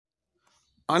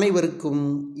அனைவருக்கும்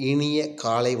இனிய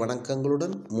காலை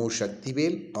வணக்கங்களுடன்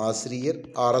சக்திவேல், ஆசிரியர்,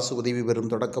 அரசு உதவி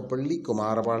பெறும் தொடக்கப்பள்ளி,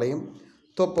 குமாரபாளையம்,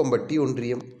 தொப்பம்பட்டி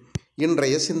ஒன்றியம்.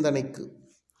 இன்றைய சிந்தனைக்கு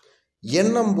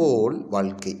எண்ணம் போல்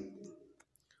வாழ்க்கை.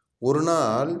 ஒரு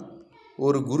நாள்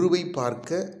ஒரு குருவை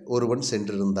பார்க்க ஒருவன்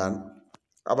சென்றிருந்தான்.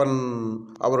 அவன்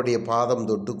அவருடைய பாதம்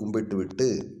தொட்டு கும்பிட்டுவிட்டு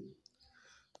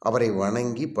அவரை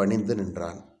வணங்கி பணிந்து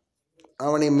நின்றான்.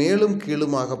 அவனை மேலும்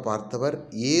கீழுமாக பார்த்தவர்,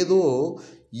 ஏதோ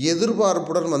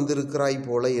எதிர்பார்ப்புடன் வந்திருக்கிறாய்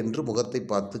போல என்று முகத்தை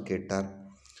பார்த்து கேட்டார்.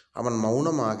 அவன்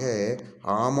மௌனமாக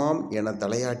ஆமாம் என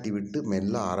தலையாட்டிவிட்டு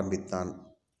மெல்ல ஆரம்பித்தான்.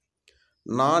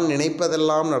 நான்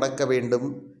நினைப்பதெல்லாம் நடக்க வேண்டும்,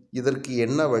 இதற்கு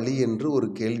என்ன வழி என்று ஒரு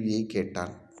கேள்வியை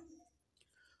கேட்டான்.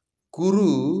 குரு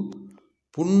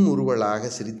புன்முறுவலாக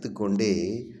சிரித்துக்கொண்டே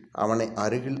அவனை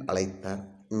அருகில் அழைத்தார்.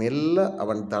 மெல்ல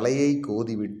அவன் தலையை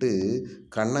கோதிவிட்டு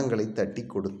கன்னங்களை தட்டி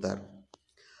கொடுத்தார்.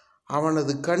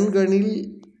 அவனது கண்களில்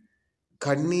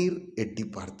கண்ணீர் எட்டி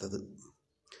பார்த்தது.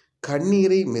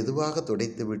 கண்ணீரை மெதுவாக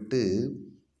துடைத்துவிட்டு,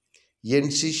 என்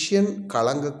சிஷ்யன்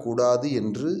கலங்கக்கூடாது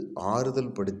என்று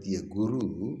ஆறுதல் படுத்திய குரு,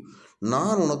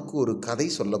 நான் உனக்கு ஒரு கதை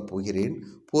சொல்லப் போகிறேன்,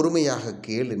 பொறுமையாக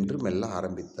கேள் என்று மெல்ல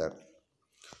ஆரம்பித்தார்.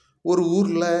 ஒரு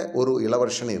ஊரில் ஒரு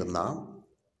இளவரசன் இருந்தான்.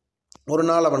 ஒரு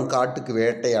நாள் அவன் காட்டுக்கு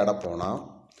வேட்டையாட போனான்.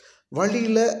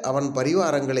 வழியில் அவன்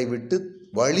பரிவாரங்களை விட்டு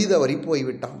வழி தவறி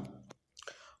போய்விட்டான்.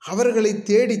 அவர்களை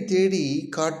தேடி தேடி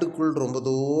காட்டுக்குள் ரொம்ப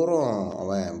தூரம்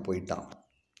அவன் போயிட்டான்.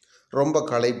 ரொம்ப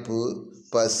களைப்பு,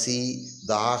 பசி,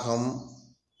 தாகம்,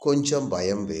 கொஞ்சம்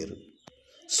பயம் வேறு.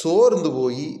 சோர்ந்து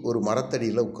போய் ஒரு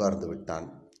மரத்தடியில் உட்கார்ந்து விட்டான்.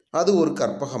 அது ஒரு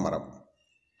கற்பக மரம்.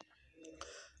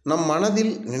 நம்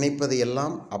மனதில்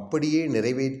நினைப்பதையெல்லாம் அப்படியே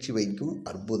நிறைவேற்றி வைக்கும்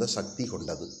அற்புத சக்தி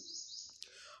கொண்டது.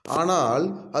 ஆனால்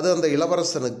அது அந்த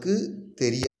இளவரசனுக்கு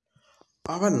தெரிய,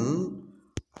 அவன்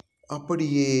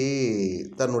அப்படியே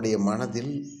தன்னுடைய மனதில்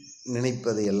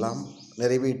நினைப்பதையெல்லாம்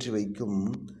நிறைவேற்றி வைக்கும்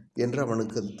என்று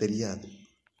அவனுக்கு அது தெரியாது.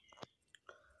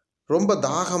 ரொம்ப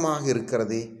தாகமாக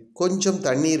இருக்கிறதே, கொஞ்சம்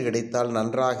தண்ணீர் கிடைத்தால்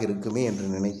நன்றாக இருக்குமே என்று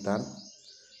நினைத்தான்.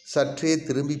 சற்றே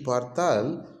திரும்பி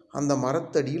பார்த்தால் அந்த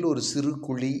மரத்தடியில் ஒரு சிறு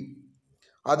குழி,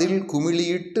 அதில்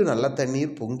குமிழியிட்டு நல்ல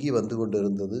தண்ணீர் பொங்கி வந்து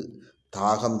கொண்டிருந்தது.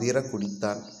 தாகம் தீர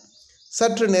குடித்தான்.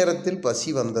 சற்று நேரத்தில் பசி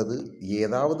வந்தது.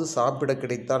 ஏதாவது சாப்பிட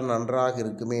கிடைத்தால் நன்றாக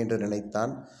இருக்குமே என்று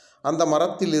நினைத்தான். அந்த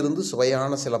மரத்தில் இருந்து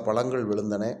சுவையான சில பழங்கள்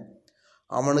விழுந்தன.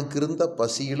 அவனுக்கு இருந்த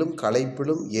பசியிலும்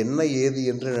களைப்பிலும் என்ன ஏது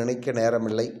என்று நினைக்க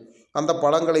நேரமில்லை. அந்த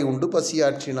பழங்களை உண்டு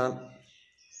பசியாற்றினான்.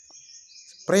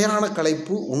 பிரயாண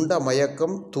களைப்பு, உண்ட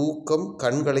மயக்கம், தூக்கம்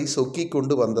கண்களை சொக்கி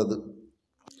கொண்டு வந்தது.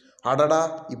 அடடா,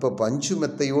 இப்போ பஞ்சு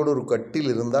மெத்தையோடு ஒரு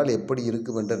கட்டில் இருந்தால் எப்படி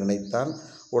இருக்கும் என்று நினைத்தான்.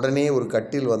 உடனே ஒரு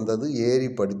கட்டில் வந்தது. ஏறி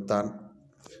படுத்தான்.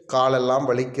 காலெல்லாம்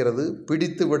வலிக்கிறது.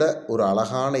 பிடித்துவிட ஒரு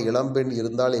அழகான இளம்பெண்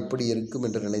இருந்தால் எப்படி இருக்கும்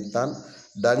என்று நினைத்தான்.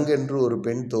 டங்கென்று ஒரு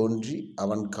பெண் தோன்றி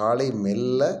அவன் காலை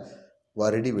மெல்ல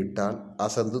வருடி விட்டாள்.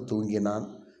 அசந்து தூங்கினான்.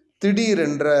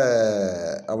 திடீரென்ற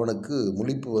அவனுக்கு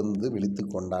முழிப்பு வந்து விழித்து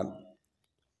கொண்டான்.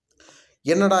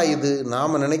 என்னடா இது,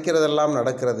 நாம் நினைக்கிறதெல்லாம்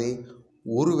நடக்கிறதே,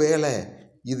 ஒருவேளை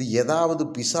இது ஏதாவது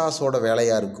பிசாசோட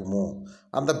வேலையாக இருக்குமோ,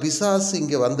 அந்த பிசாசு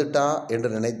இங்கே வந்துட்டா என்று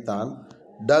நினைத்தான்.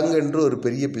 டங் என்று ஒரு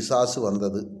பெரிய பிசாசு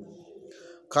வந்தது.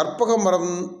 கற்பக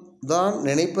மரம் தான்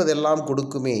நினைப்பதெல்லாம்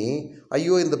கொடுக்குமே,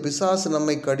 ஐயோ இந்த பிசாசு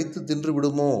நம்மை கடித்து தின்று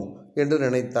விடுமோ என்று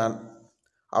நினைத்தான்.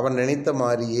 அவன் நினைத்த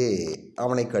மாதிரியே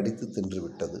அவனை கடித்து தின்று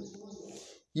விட்டது.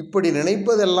 இப்படி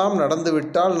நினைப்பதெல்லாம்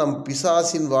நடந்துவிட்டால் நம்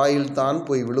பிசாசின் வாயில் தான்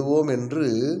போய் விழுவோம் என்று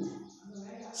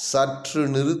சற்று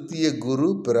நிறுத்திய குரு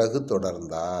பிறகு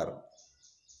தொடர்ந்தார்.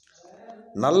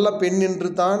 நல்ல பெண் என்று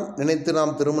தான் நினைத்து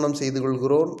நாம் திருமணம் செய்து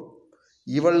கொள்கிறோம்.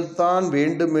 இவள் தான்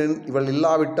வேண்டும், இவள்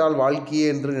இல்லாவிட்டால் வாழ்க்கையே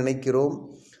என்று நினைக்கிறோம்.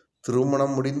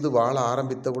 திருமணம் முடிந்து வாழ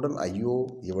ஆரம்பித்தவுடன் ஐயோ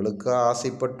இவளுக்கு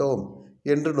ஆசைப்பட்டோம்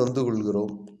என்று நொந்து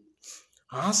கொள்கிறோம்.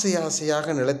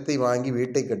 ஆசையாக நிலத்தை வாங்கி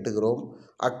வீட்டை கட்டுகிறோம்.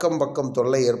 அக்கம் பக்கம்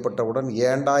தொல்லை ஏற்பட்டவுடன்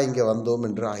ஏண்டா இங்கே வந்தோம்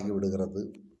என்று ஆகிவிடுகிறது.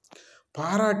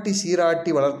 பாராட்டி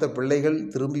சீராட்டி வளர்த்த பிள்ளைகள்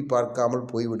திரும்பி பார்க்காமல்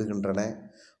போய்விடுகின்றன.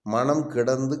 மனம்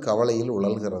கிடந்து கவலையில்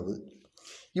உழல்கிறது.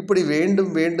 இப்படி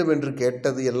வேண்டும் வேண்டும் என்று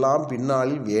கேட்டது எல்லாம்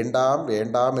பின்னாளில் வேண்டாம்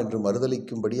வேண்டாம் என்று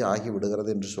மறுதளிக்கும்படி ஆகிவிடுகிறது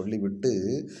என்று சொல்லிவிட்டு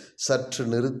சற்று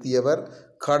நிறுத்தியவர்,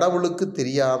 கடவுளுக்கு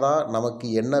தெரியாதா நமக்கு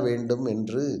என்ன வேண்டும்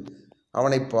என்று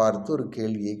அவனை பார்த்து ஒரு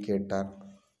கேள்வியை கேட்டார்.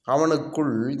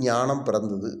 அவனுக்குள் ஞானம்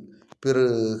பிறந்தது.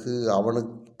 பிறகு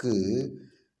அவனுக்கு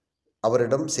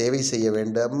அவரிடம் சேவை செய்ய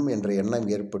வேண்டும் என்ற எண்ணம்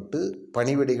ஏற்பட்டு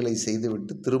பணிவிடைகளை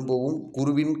செய்துவிட்டு திரும்பவும்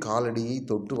குருவின் காலடியை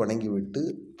தொட்டு வணங்கிவிட்டு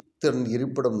தன்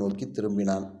இருப்பிடம் நோக்கி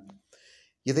திரும்பினான்.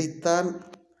 இதைத்தான்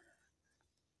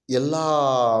எல்லா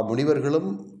முனிவர்களும்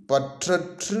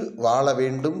பற்றற்று வாழ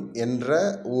வேண்டும் என்ற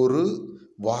ஒரு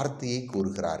வார்த்தையை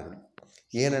கூறுகிறார்கள்.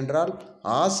 ஏனென்றால்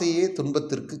ஆசையே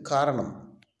துன்பத்திற்கு காரணம்.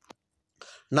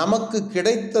 நமக்கு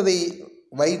கிடைத்ததை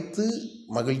வைத்து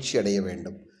மகிழ்ச்சி அடைய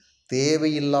வேண்டும்.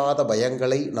 தேவையில்லாத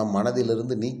பயங்களை நம்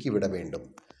மனதிலிருந்து நீக்கிவிட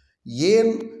வேண்டும்.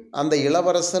 ஏன் அந்த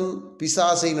இளவரசன்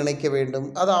பிசாசை நினைக்க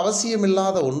வேண்டும்? அது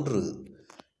அவசியமில்லாத ஒன்று.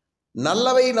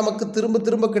 நல்லவை நமக்கு திரும்ப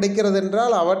திரும்ப கிடைக்கிறது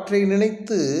என்றால் அவற்றை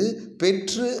நினைத்து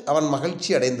பெற்று அவன்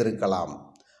மகிழ்ச்சி அடைந்திருக்கலாம்.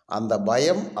 அந்த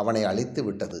பயம் அவனை அழித்து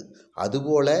விட்டது.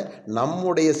 அதுபோல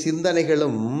நம்முடைய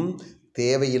சிந்தனைகளும்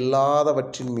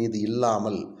தேவையில்லாதவற்றின் மீது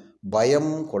இல்லாமல்,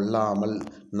 பயம் கொள்ளாமல்,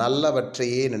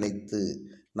 நல்லவற்றையே நினைத்து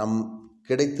நம்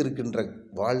கிடைத்திருக்கின்ற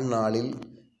வாழ்நாளில்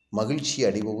மகிழ்ச்சி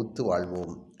அனுபவித்து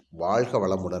வாழ்வோம். வாழ்க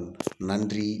வளமுடன்.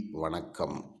 நன்றி,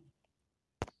 வணக்கம்.